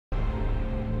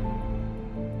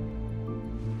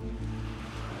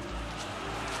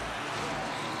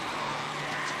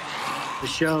The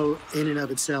show in and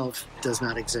of itself does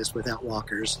not exist without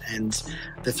walkers and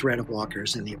the threat of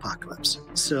walkers in the apocalypse.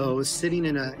 So sitting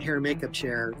in a hair and makeup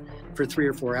chair for 3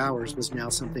 or 4 hours was now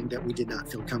something that we did not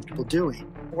feel comfortable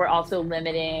doing. We're also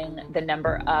limiting the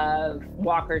number of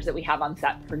walkers that we have on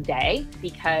set per day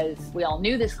because we all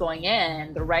knew this going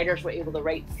in. The writers were able to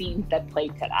write scenes that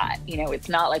played to that. You know, it's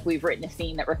not like we've written a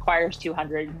scene that requires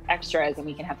 200 extras and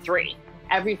we can have 3.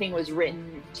 Everything was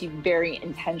written to very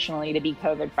intentionally to be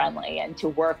COVID friendly and to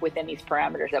work within these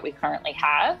parameters that we currently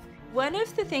have. One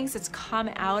of the things that's come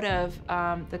out of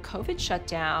the COVID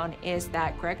shutdown is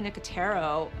that Greg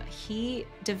Nicotero, he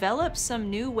developed some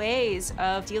new ways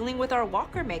of dealing with our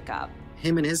walker makeup.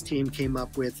 Him and his team came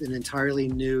up with an entirely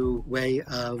new way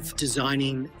of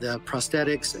designing the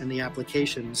prosthetics and the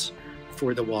applications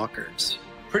for the walkers.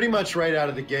 Pretty much right out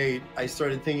of the gate, I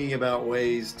started thinking about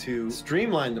ways to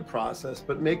streamline the process,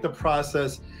 but make the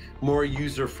process more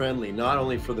user-friendly, not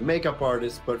only for the makeup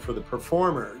artists, but for the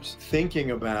performers.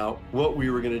 Thinking about what we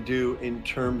were going to do in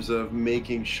terms of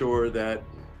making sure that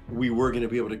we were going to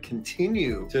be able to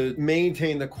continue to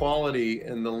maintain the quality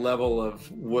and the level of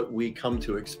what we come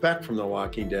to expect from The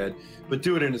Walking Dead, but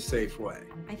do it in a safe way.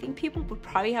 I think people would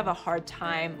probably have a hard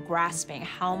time grasping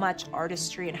how much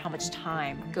artistry and how much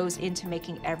time goes into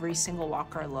making every single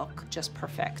walker look just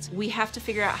perfect. We have to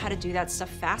figure out how to do that stuff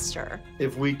faster.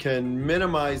 If we can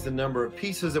minimize the number of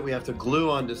pieces that we have to glue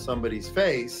onto somebody's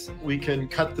face, we can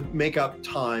cut the makeup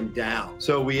time down.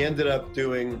 So we ended up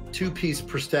doing 2-piece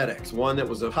prosthetics, one that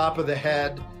was a top of the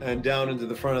head and down into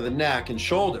the front of the neck and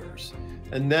shoulders.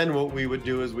 And then what we would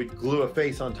do is we'd glue a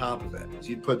face on top of it. So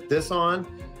you'd put this on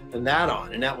and that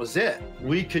on, and that was it.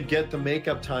 We could get the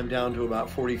makeup time down to about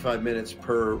 45 minutes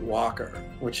per walker,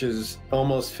 which is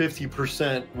almost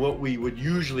 50% what we would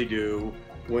usually do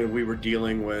when we were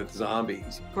dealing with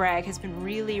zombies. Greg has been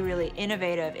really, really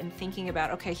innovative in thinking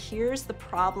about, okay, here's the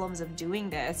problems of doing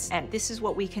this, and this is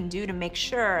what we can do to make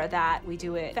sure that we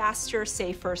do it faster,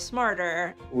 safer,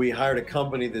 smarter. We hired a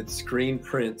company that screen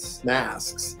prints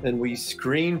masks, and we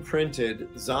screen printed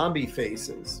zombie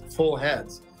faces, full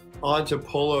heads, onto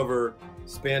pullover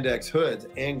spandex hoods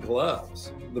and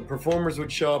gloves. The performers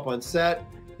would show up on set,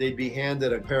 they'd be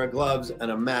handed a pair of gloves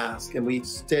and a mask, and we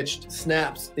stitched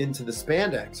snaps into the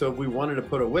spandex. So if we wanted to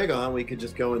put a wig on, we could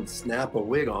just go and snap a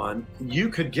wig on. You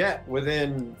could get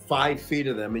within 5 feet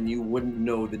of them and you wouldn't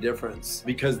know the difference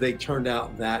because they turned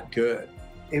out that good.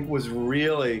 It was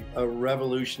really a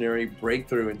revolutionary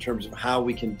breakthrough in terms of how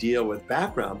we can deal with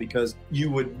background, because you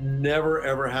would never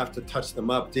ever have to touch them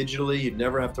up digitally. You'd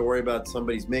never have to worry about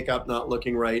somebody's makeup not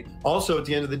looking right. Also, at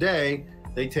the end of the day,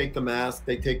 they take the mask,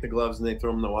 they take the gloves, and they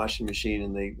throw them in the washing machine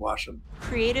and they wash them.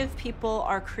 Creative people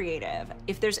are creative.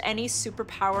 If there's any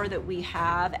superpower that we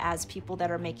have as people that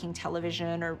are making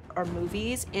television or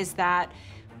movies, is that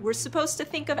we're supposed to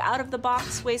think of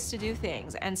out-of-the-box ways to do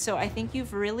things. And so I think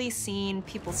you've really seen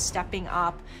people stepping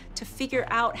up to figure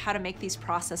out how to make these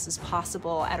processes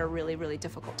possible at a really, really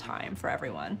difficult time for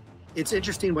everyone. It's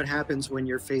interesting what happens when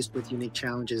you're faced with unique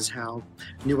challenges, how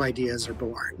new ideas are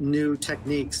born. New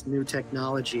techniques, new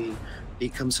technology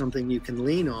becomes something you can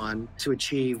lean on to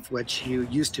achieve what you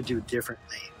used to do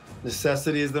differently.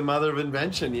 Necessity is the mother of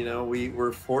invention. You know, we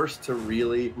were forced to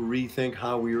really rethink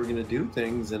how we were going to do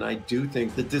things. And I do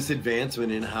think that this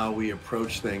advancement in how we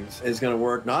approach things is going to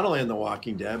work not only on The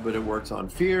Walking Dead, but it works on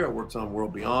Fear, it works on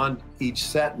World Beyond. Each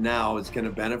set now is going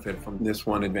to benefit from this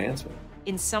one advancement.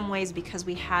 In some ways, because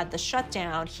we had the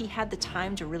shutdown, he had the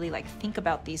time to really think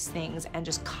about these things and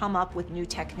just come up with new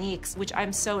techniques, which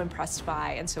I'm so impressed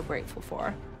by and so grateful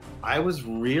for. I was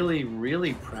really,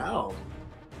 really proud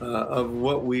of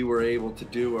what we were able to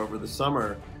do over the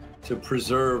summer to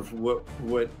preserve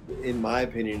what in my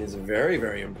opinion is a very,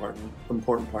 very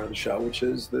important part of the show, which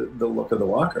is the look of the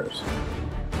walkers.